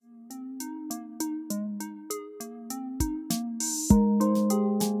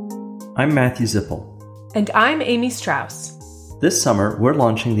I'm Matthew Zippel. And I'm Amy Strauss. This summer, we're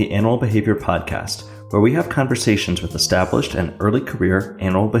launching the Animal Behavior Podcast, where we have conversations with established and early career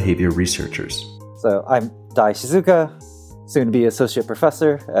animal behavior researchers. So I'm Dai Shizuka, soon to be associate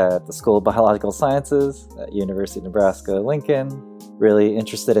professor at the School of Biological Sciences at University of Nebraska-Lincoln. Really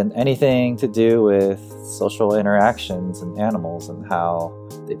interested in anything to do with social interactions in animals and how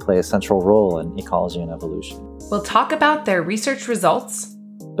they play a central role in ecology and evolution. We'll talk about their research results.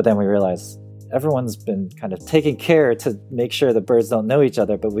 But then we realize everyone's been kind of taking care to make sure the birds don't know each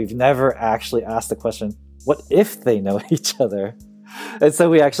other, but we've never actually asked the question, what if they know each other? And so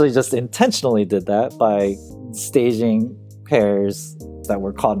we actually just intentionally did that by staging pairs that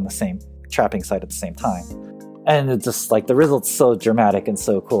were caught in the same trapping site at the same time. And it's just like the results so dramatic and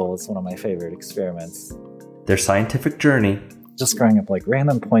so cool. It's one of my favorite experiments. Their scientific journey. Just growing up, like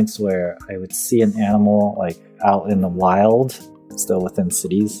random points where I would see an animal like out in the wild, still within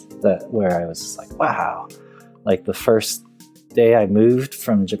cities, where I was just like, wow. Like the first day I moved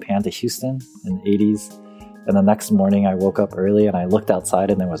from Japan to Houston in the 80s, and the next morning I woke up early and I looked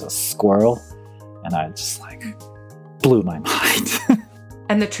outside and there was a squirrel, and I just like blew my mind.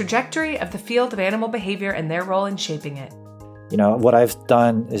 And the trajectory of the field of animal behavior and their role in shaping it. You know, what I've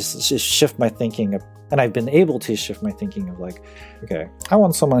done is just shift my thinking, and I've been able to shift my thinking of like, okay, I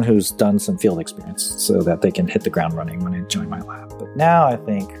want someone who's done some field experience so that they can hit the ground running when I join my lab. But now I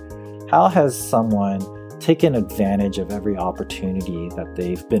think, how has someone taken advantage of every opportunity that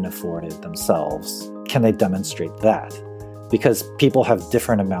they've been afforded themselves? Can they demonstrate that? Because people have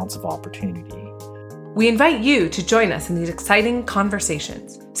different amounts of opportunity. We invite you to join us in these exciting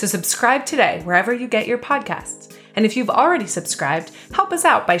conversations. So subscribe today wherever you get your podcasts. And if you've already subscribed, help us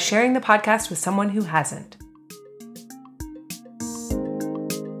out by sharing the podcast with someone who hasn't.